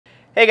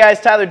Hey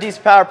guys, Tyler,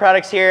 DC Power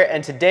Products here,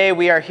 and today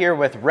we are here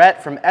with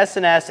Rhett from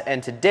S&S,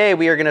 and today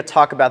we are going to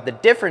talk about the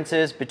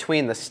differences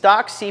between the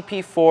stock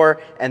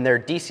CP4 and their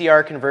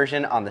DCR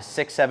conversion on the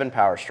 6.7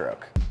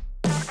 PowerStroke.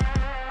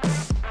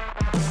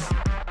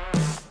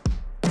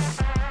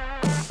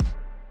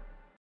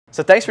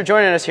 So thanks for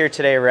joining us here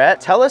today,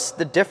 Rhett. Tell us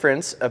the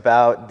difference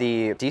about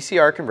the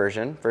DCR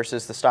conversion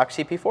versus the stock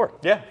CP4.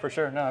 Yeah, for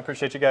sure. No, I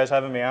appreciate you guys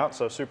having me out.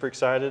 So super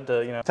excited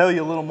to tell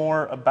you a little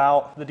more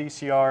about the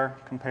DCR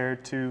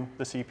compared to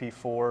the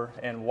CP4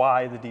 and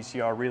why the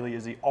DCR really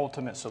is the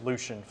ultimate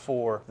solution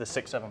for the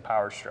 6.7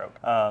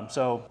 PowerStroke.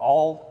 So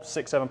all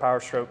 6.7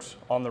 PowerStrokes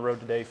on the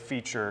road today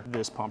feature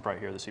this pump right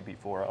here, the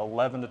CP4,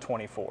 11 to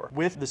 24.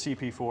 With the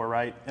CP4,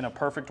 right, in a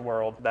perfect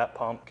world, that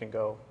pump can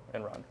go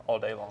and run all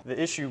day long. The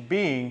issue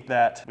being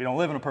that we don't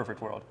live in a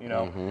perfect world,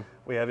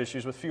 We have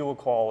issues with fuel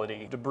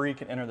quality, debris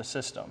can enter the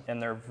system,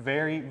 and they're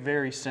very,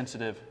 very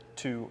sensitive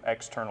to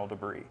external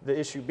debris. The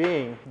issue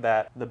being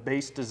that the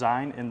base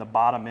design in the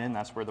bottom end,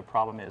 that's where the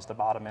problem is, the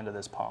bottom end of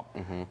this pump.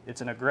 It's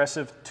an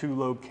aggressive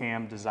two-lobe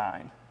cam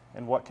design.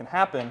 And what can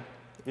happen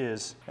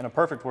is, in a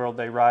perfect world,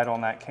 they ride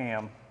on that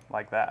cam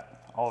like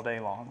that all day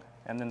long.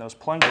 And then those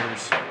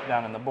plungers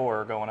down in the bore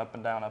are going up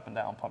and down,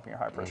 pumping your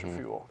high pressure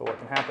fuel. But what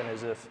can happen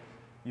is if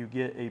you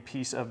get a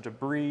piece of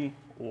debris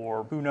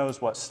or who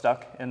knows what's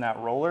stuck in that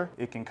roller,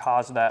 it can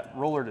cause that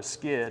roller to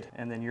skid,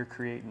 and then you're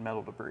creating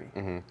metal debris.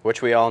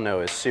 Which we all know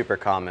is super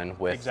common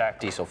with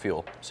diesel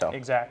fuel.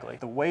 Exactly.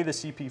 The way the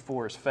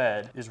CP4 is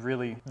fed is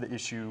really the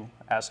issue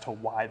as to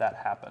why that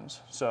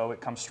happens. So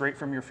it comes straight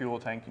from your fuel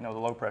tank, the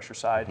low pressure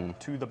side,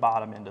 to the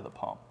bottom end of the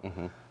pump.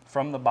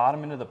 From the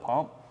bottom end of the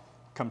pump,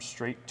 comes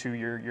straight to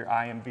your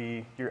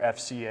IMV, your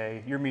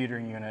FCA, your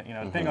metering unit,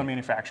 depending on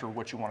manufacturer,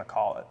 what you want to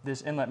call it.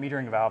 This inlet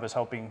metering valve is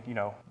helping,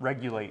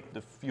 regulate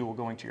the fuel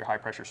going to your high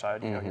pressure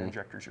side, your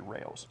injectors, your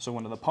rails. So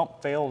when the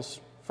pump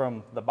fails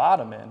from the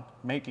bottom end,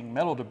 making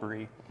metal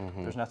debris,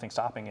 there's nothing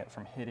stopping it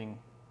from hitting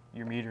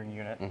your metering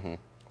unit.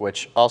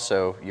 Which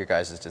also your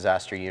guys'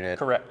 disaster unit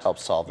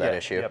helps solve that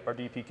issue. Yep, our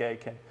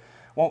DPK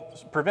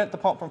won't prevent the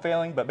pump from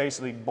failing, but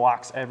basically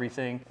blocks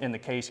everything in the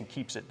case and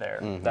keeps it there.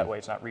 That way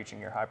it's not reaching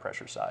your high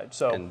pressure side.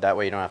 So, and that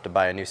way you don't have to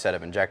buy a new set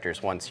of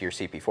injectors once your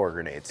CP4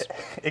 grenades.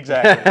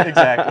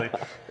 Exactly.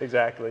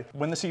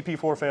 When the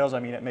CP4 fails,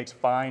 it makes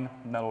fine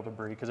metal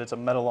debris because it's a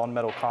metal on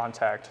metal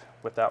contact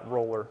with that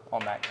roller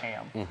on that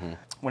cam.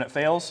 When it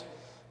fails,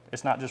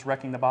 it's not just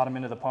wrecking the bottom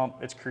end of the pump,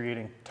 it's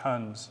creating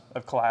tons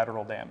of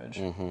collateral damage.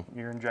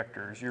 Your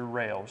injectors, your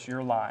rails,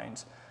 your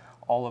lines,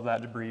 all of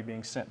that debris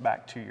being sent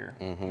back to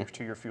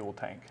your fuel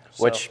tank.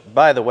 Which,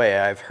 by the way,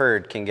 I've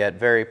heard can get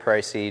very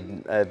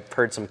pricey. I've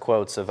heard some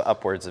quotes of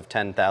upwards of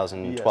 $10,000,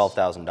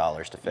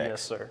 $12,000 to fix.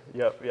 Yes, sir.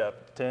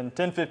 Yep.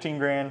 10, 15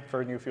 grand for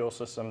a new fuel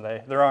system.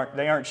 They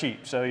aren't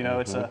cheap. So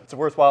it's a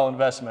worthwhile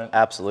investment.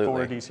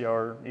 Absolutely. For a DCR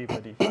or even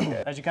a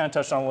DPK. As you kind of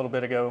touched on a little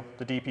bit ago,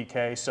 the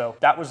DPK. So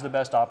that was the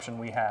best option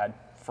we had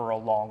for a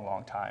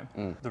long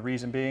time. The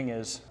reason being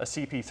is a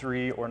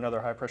CP3 or another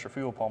high pressure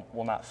fuel pump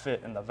will not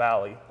fit in the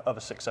valley of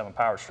a 6.7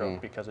 PowerStroke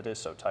because it is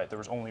so tight. There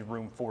was only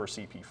room for a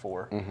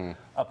CP4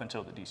 up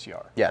until the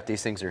DCR. Yeah,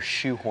 these things are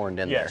shoehorned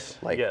in there.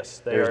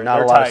 There's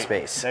not a lot of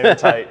space. They're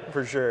tight,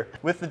 for sure.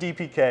 With the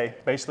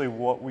DPK, basically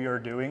what we are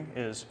doing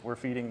is we're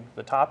feeding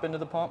the top end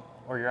of the pump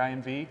or your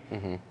IMV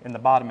and the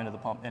bottom end of the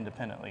pump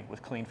independently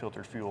with clean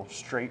filtered fuel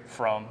straight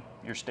from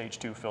your stage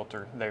 2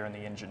 filter there in the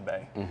engine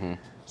bay.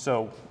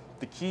 So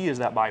the key is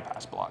that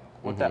bypass block.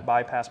 What that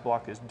bypass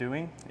block is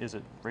doing is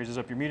it raises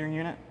up your metering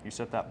unit, you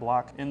set that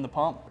block in the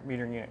pump,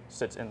 metering unit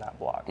sits in that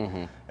block.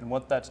 And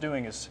what that's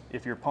doing is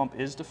if your pump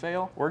is to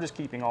fail, we're just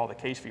keeping all the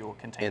case fuel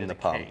contained in the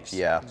pump. Case.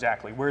 Yeah.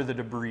 Exactly, where the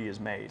debris is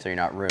made. So you're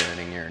not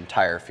ruining your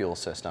entire fuel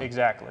system.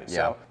 Exactly. Yeah.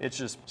 So it's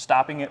just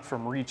stopping it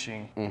from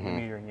reaching the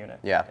metering unit.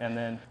 Yeah. And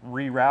then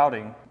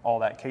rerouting all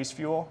that case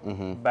fuel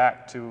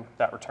back to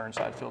that return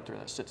side filter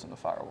that sits in the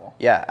firewall.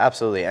 Yeah,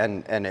 absolutely.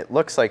 And it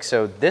looks like,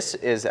 so this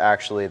is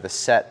actually the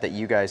set that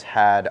you guys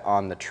had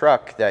on the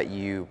truck that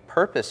you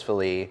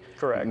purposefully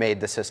made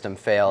the system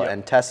fail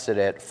and tested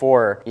it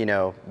for,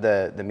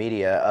 the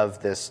media of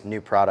this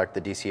new product,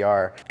 the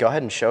DCR. Go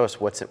ahead and show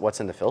us what's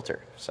in the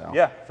filter. So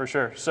yeah, for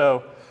sure.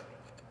 So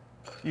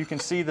you can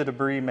see the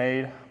debris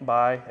made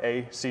by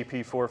a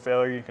CP4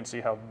 failure. You can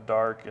see how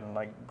dark and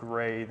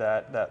gray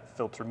that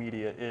filter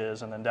media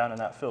is. And then down in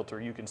that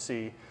filter, you can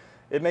see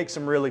it makes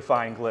some really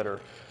fine glitter.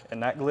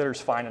 And that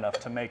glitter's fine enough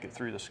to make it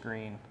through the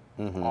screen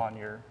on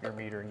your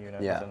metering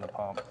unit within the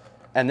pump.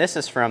 And this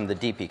is from the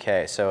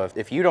DPK. So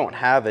if you don't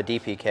have a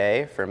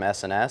DPK from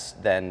S&S,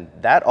 then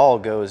that all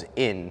goes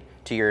in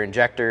to your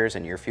injectors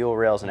and your fuel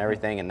rails and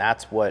everything, and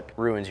that's what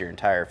ruins your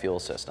entire fuel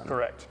system.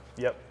 Correct.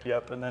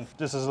 Yep. And then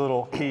just as a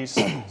little piece,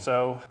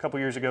 so a couple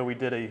years ago we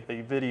did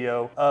a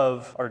video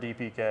of our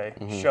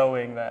DPK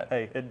showing that,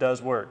 hey, it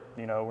does work.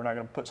 We're not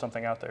going to put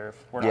something out there if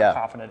we're not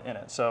confident in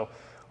it. So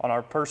on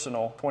our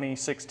personal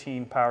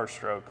 2016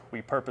 PowerStroke,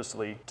 we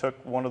purposely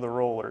took one of the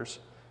rollers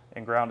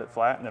and ground it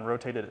flat and then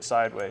rotated it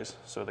sideways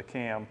so the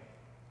cam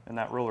and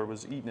that roller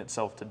was eating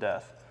itself to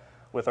death.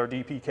 With our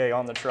DPK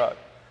on the truck,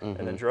 and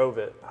then drove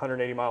it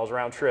 180 miles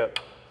round trip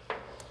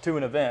to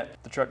an event.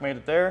 The truck made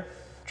it there,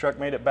 the truck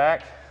made it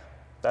back.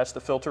 That's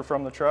the filter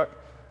from the truck.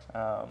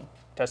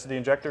 Tested the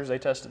injectors, they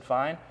tested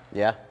fine.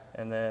 Yeah.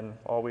 And then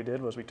all we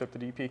did was we took the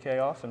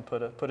DPK off and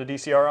put a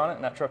DCR on it,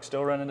 and that truck's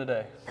still running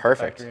today.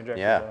 Perfect.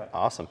 Yeah,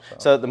 awesome.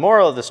 So the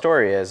moral of the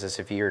story is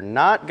if you're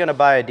not going to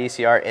buy a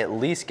DCR, at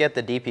least get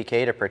the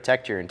DPK to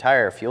protect your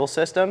entire fuel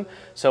system.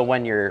 So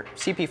when your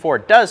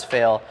CP4 does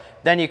fail,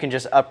 then you can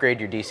just upgrade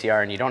your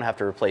DCR and you don't have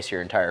to replace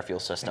your entire fuel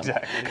system.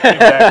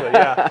 Exactly,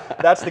 yeah.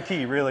 That's the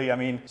key, really. I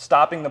mean,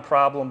 stopping the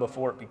problem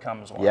before it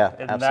becomes one. Yeah,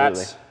 and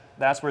absolutely.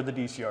 That's where the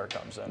DCR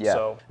comes in. Yeah.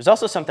 So there's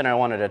also something I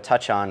wanted to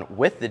touch on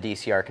with the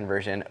DCR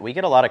conversion. We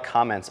get a lot of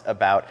comments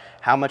about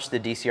how much the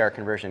DCR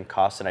conversion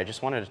costs, and I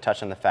just wanted to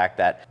touch on the fact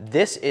that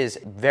this is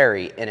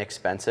very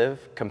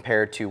inexpensive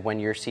compared to when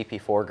you're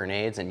CP4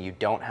 grenades and you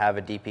don't have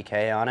a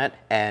DPK on it,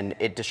 and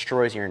it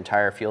destroys your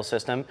entire fuel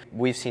system.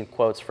 We've seen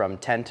quotes from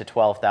 $10,000 to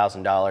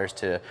 $12,000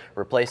 to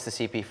replace the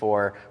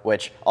CP4,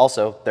 which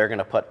also they're going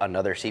to put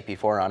another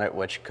CP4 on it,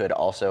 which could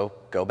also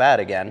go bad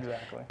again.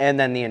 Exactly. And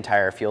then the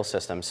entire fuel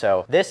system.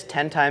 So this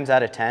 10 times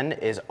out of 10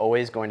 is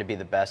always going to be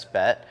the best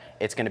bet.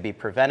 It's going to be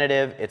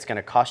preventative. It's going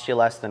to cost you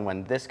less than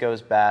when this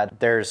goes bad.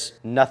 There's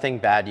nothing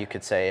bad you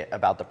could say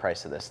about the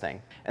price of this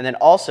thing. And then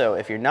also,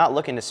 if you're not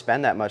looking to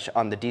spend that much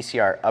on the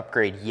DCR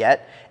upgrade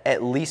yet,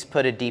 at least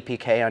put a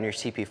DPK on your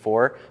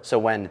CP4 so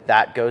when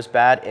that goes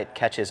bad, it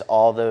catches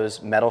all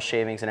those metal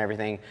shavings and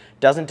everything,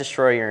 doesn't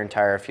destroy your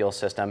entire fuel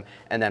system,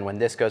 and then when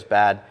this goes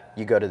bad,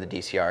 you go to the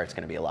DCR, it's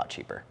going to be a lot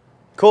cheaper.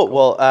 Cool.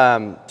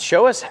 Well,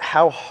 show us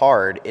how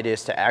hard it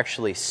is to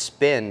actually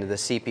spin the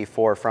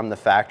CP4 from the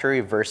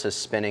factory versus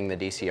spinning the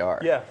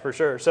DCR. Yeah, for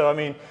sure. So, I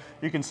mean,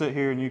 you can sit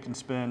here and you can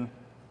spin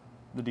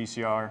the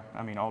DCR,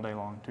 I mean, all day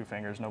long, 2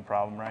 fingers, no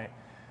problem, right?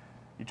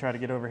 You try to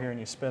get over here and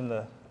you spin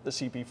the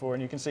CP4,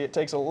 and you can see it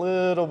takes a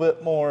little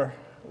bit more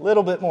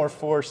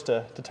force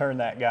to turn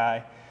that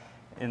guy.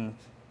 And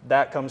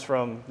that comes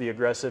from the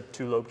aggressive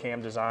 2-lobe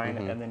cam design,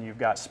 and then you've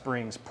got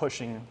springs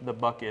pushing the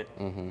bucket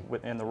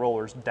and the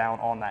rollers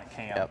down on that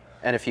cam. Yep.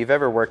 And if you've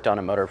ever worked on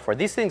a motor before,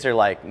 these things are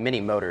like mini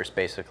motors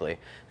basically.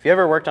 If you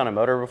ever worked on a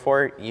motor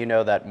before, you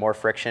know that more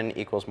friction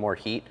equals more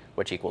heat,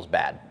 which equals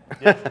bad.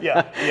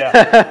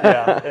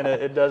 Yeah. And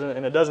it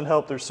doesn't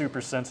help. They're super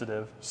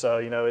sensitive. So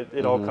you know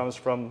it all comes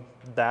from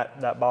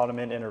that bottom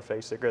end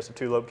interface, the aggressive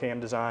 2-lobe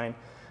cam design,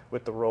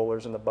 with the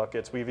rollers and the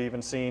buckets. We've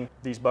even seen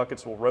these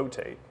buckets will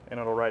rotate and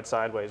it'll ride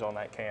sideways on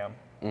that cam,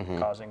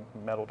 causing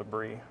metal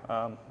debris.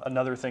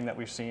 Another thing that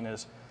we've seen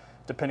is,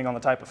 depending on the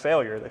type of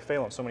failure, they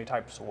fail in so many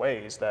types of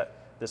ways that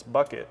this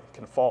bucket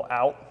can fall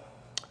out,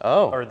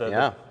 or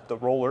the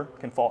roller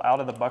can fall out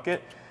of the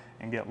bucket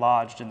and get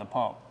lodged in the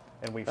pump.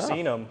 And we've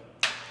seen them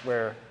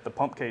where the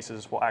pump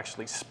cases will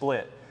actually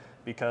split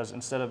because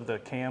instead of the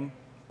cam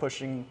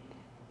pushing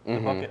the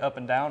bucket up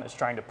and down, it's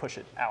trying to push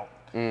it out.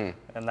 And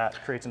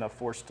that creates enough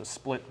force to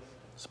split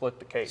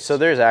the case. So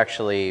there's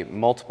actually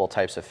multiple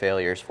types of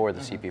failures for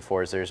the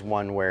CP4s. There's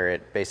one where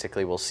it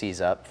basically will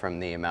seize up from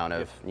the amount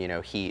of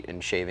heat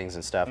and shavings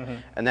and stuff,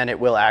 and then it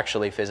will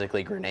actually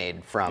physically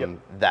grenade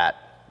from that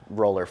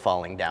roller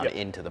falling down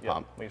into the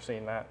pump. We've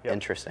seen that.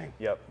 Interesting.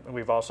 And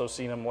we've also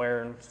seen them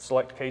where in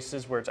select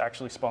cases where it's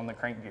actually spun the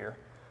crank gear.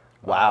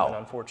 Wow. In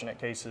unfortunate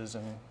cases,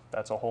 and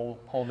that's a whole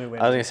new engine.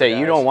 I was gonna say,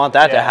 you don't want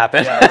that to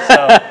happen. So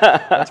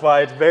that's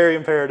why it's very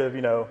imperative,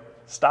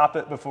 stop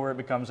it before it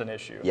becomes an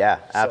issue. Yeah,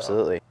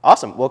 absolutely.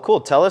 Awesome. Well, cool.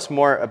 Tell us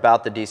more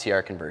about the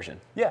DCR conversion.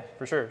 Yeah,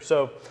 for sure.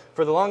 So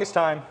for the longest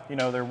time,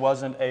 there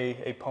wasn't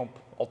a pump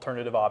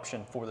alternative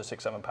option for the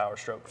 6.7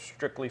 PowerStroke,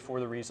 strictly for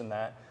the reason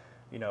that,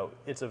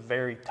 it's a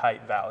very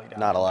tight valley down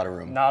Not there. a lot of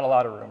room. Not a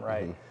lot of room,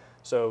 right?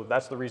 So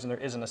that's the reason there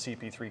isn't a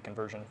CP3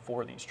 conversion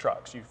for these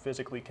trucks. You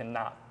physically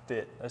cannot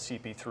fit a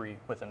CP3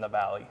 within the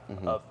valley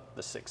of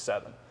the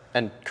 6.7.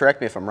 And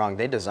correct me if I'm wrong,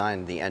 they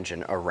designed the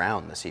engine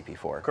around the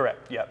CP4.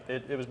 Correct, yeah.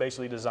 It was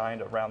basically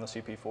designed around the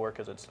CP4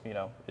 because it's,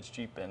 it's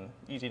cheap and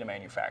easy to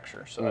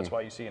manufacture. So that's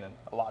why you see it in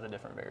a lot of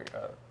different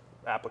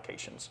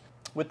applications.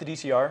 With the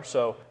DCR,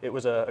 so it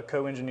was a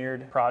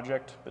co-engineered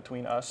project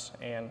between us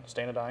and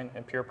Stanadyne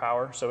and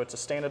PurePower. So it's a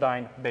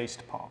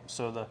Stanadyne-based pump.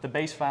 So the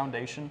base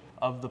foundation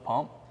of the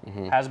pump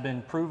has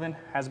been proven,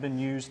 has been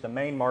used. The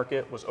main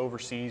market was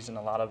overseas in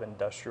a lot of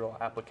industrial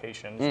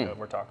applications.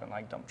 We're talking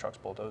like dump trucks,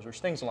 bulldozers,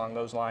 things along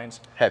those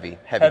lines. Heavy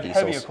diesels.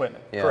 Heavy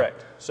equipment,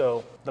 correct.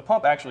 So the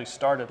pump actually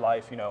started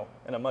life,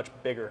 in a much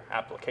bigger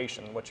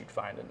application than what you'd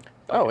find in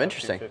like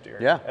interesting.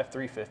 F250 or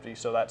F350.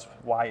 So that's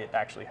why it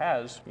actually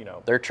has,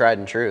 They're tried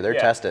and true. They're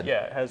tested.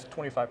 Yeah, it has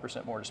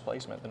 25% more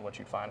displacement than what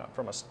you'd find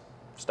from a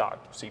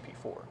stock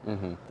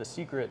CP4. The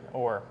secret,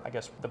 or I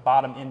guess the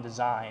bottom end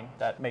design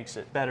that makes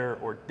it better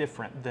or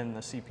different than the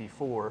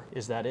CP4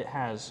 is that it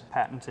has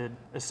patented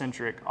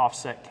eccentric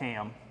offset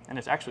cam, and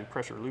it's actually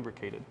pressure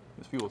lubricated.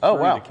 It's fueled through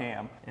the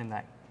cam, and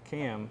that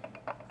cam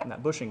and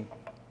that bushing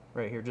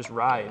right here just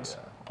rides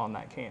on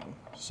that cam.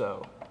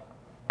 So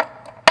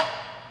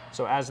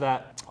So as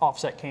that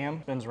offset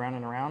cam spins around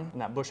and around,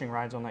 and that bushing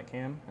rides on that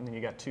cam, and then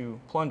you got two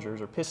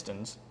plungers or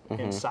pistons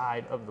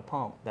inside of the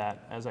pump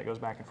that, as that goes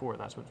back and forth,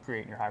 that's what's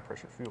creating your high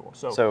pressure fuel.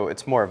 So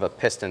it's more of a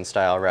piston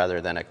style rather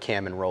than a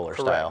cam and roller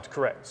style.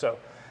 Correct. So,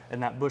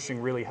 and that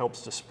bushing really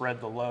helps to spread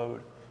the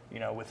load, you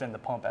know, within the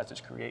pump as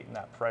it's creating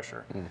that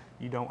pressure.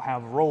 You don't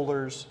have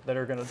rollers that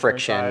are going to turn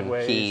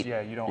sideways. Heat.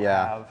 Yeah, you don't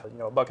have, you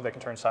know, a bucket that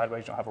can turn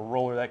sideways. You don't have a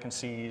roller that can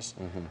seize.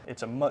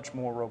 It's a much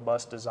more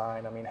robust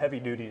design. I mean, heavy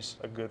duty's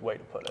a good way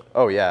to put it.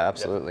 Oh yeah,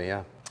 absolutely,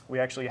 yeah. We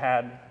actually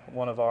had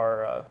one of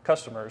our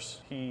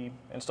customers, he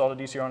installed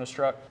a DCR on his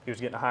truck. He was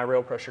getting a high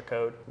rail pressure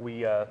code.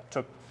 We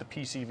took the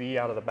PCV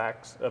out of the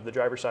back of the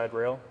driver's side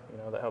rail, you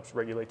know, that helps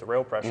regulate the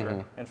rail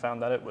pressure, and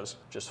found that it was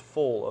just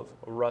full of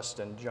rust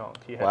and junk.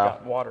 He had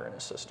gotten water in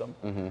his system,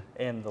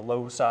 and the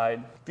low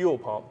side fuel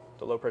pump,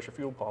 the low pressure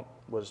fuel pump,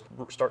 was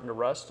starting to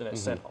rust, and it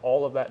sent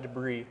all of that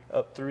debris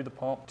up through the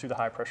pump to the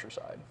high pressure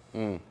side.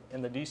 And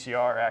the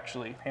DCR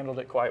actually handled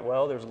it quite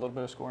well. There was a little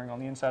bit of scoring on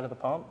the inside of the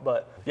pump,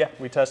 but yeah,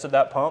 we tested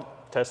that pump,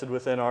 tested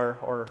within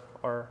our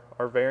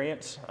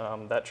variants.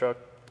 That truck,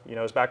 you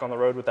know, is back on the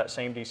road with that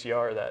same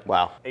DCR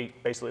that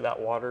ate basically that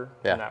water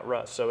and that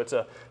rust. So it's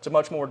a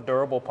much more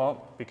durable pump,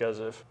 because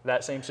if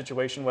that same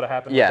situation would have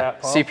happened with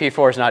that pump,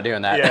 CP4 is not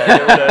doing that.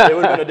 Yeah, it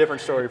would have been a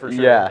different story for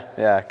sure.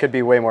 Yeah, it could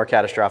be way more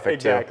catastrophic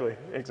too.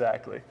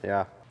 Exactly.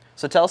 Yeah.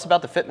 So tell us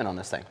about the fitment on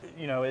this thing.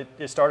 You know,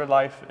 it started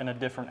life in a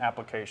different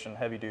application,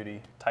 heavy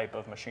duty type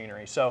of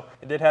machinery. So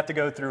it did have to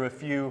go through a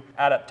few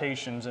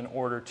adaptations in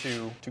order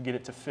to get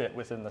it to fit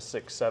within the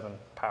 6-7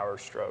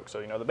 POWERSTROKE. So,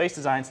 you know, the base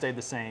design stayed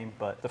the same,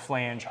 but the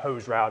flange,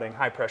 hose routing,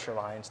 high pressure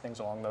lines, things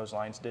along those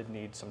lines did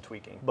need some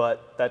tweaking.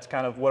 But that's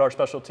kind of what our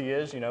specialty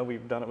is. You know,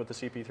 we've done it with the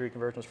CP3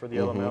 conversions for the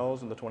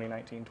LMLs and the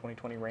 2019,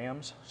 2020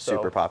 Rams. So,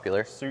 super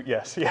popular.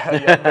 Yes,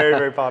 yeah, very,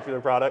 very popular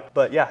product.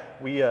 But yeah,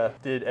 we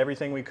did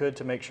everything we could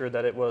to make sure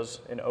that it was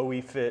an OE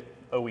fit,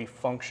 OE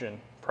function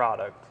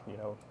product, you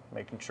know,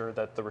 making sure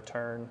that the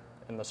return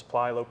and the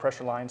supply low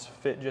pressure lines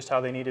fit just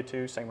how they needed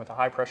to. Same with the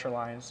high pressure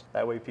lines.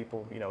 That way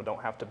people, you know,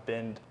 don't have to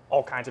bend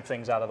all kinds of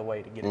things out of the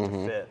way to get it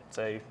to fit. It's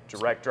a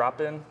direct drop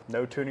in,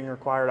 no tuning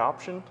required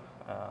option.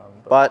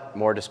 But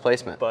more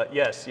displacement. But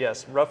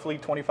yes, roughly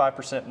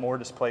 25% more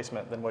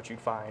displacement than what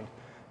you'd find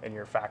in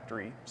your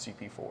factory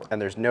CP4.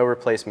 And there's no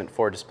replacement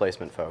for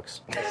displacement,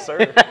 folks. Yes,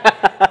 sir.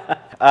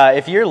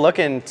 If you're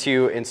looking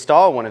to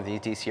install one of these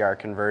DCR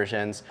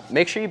conversions,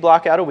 make sure you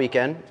block out a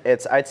weekend.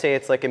 I'd say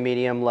it's like a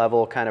medium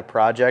level kind of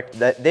project.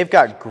 They've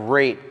got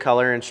great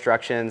color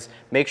instructions.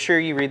 Make sure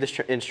you read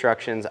the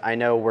instructions. I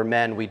know we're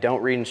men, we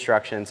don't read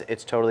instructions.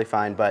 It's totally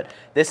fine, but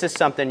this is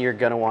something you're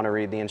gonna wanna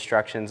read the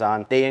instructions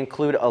on. They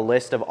include a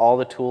list of all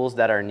the tools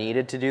that are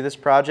needed to do this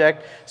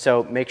project.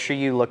 So make sure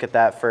you look at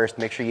that first.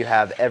 Make sure you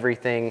have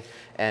everything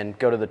and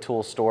go to the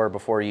tool store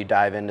before you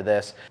dive into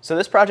this. So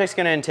this project's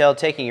gonna entail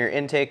taking your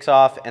intakes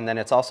off, and then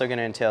it's also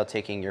gonna entail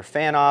taking your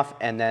fan off,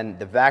 and then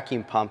the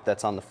vacuum pump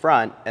that's on the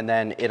front, and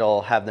then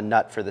it'll have the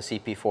nut for the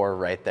CP4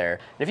 right there.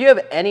 And if you have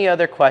any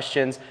other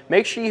questions,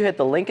 make sure you hit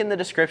the link in the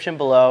description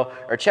below,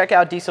 or check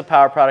out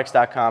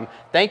dieselpowerproducts.com.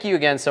 Thank you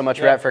again so much,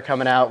 Rhett, for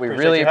coming out. We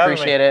really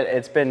appreciate it.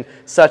 It's been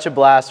such a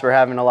blast. We're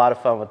having a lot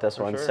of fun with this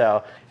one.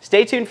 So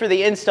stay tuned for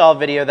the install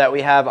video that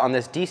we have on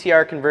this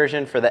DCR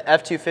conversion for the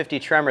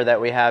F250 Tremor that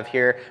we have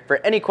here, for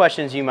any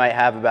questions you might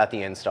have about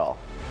the install.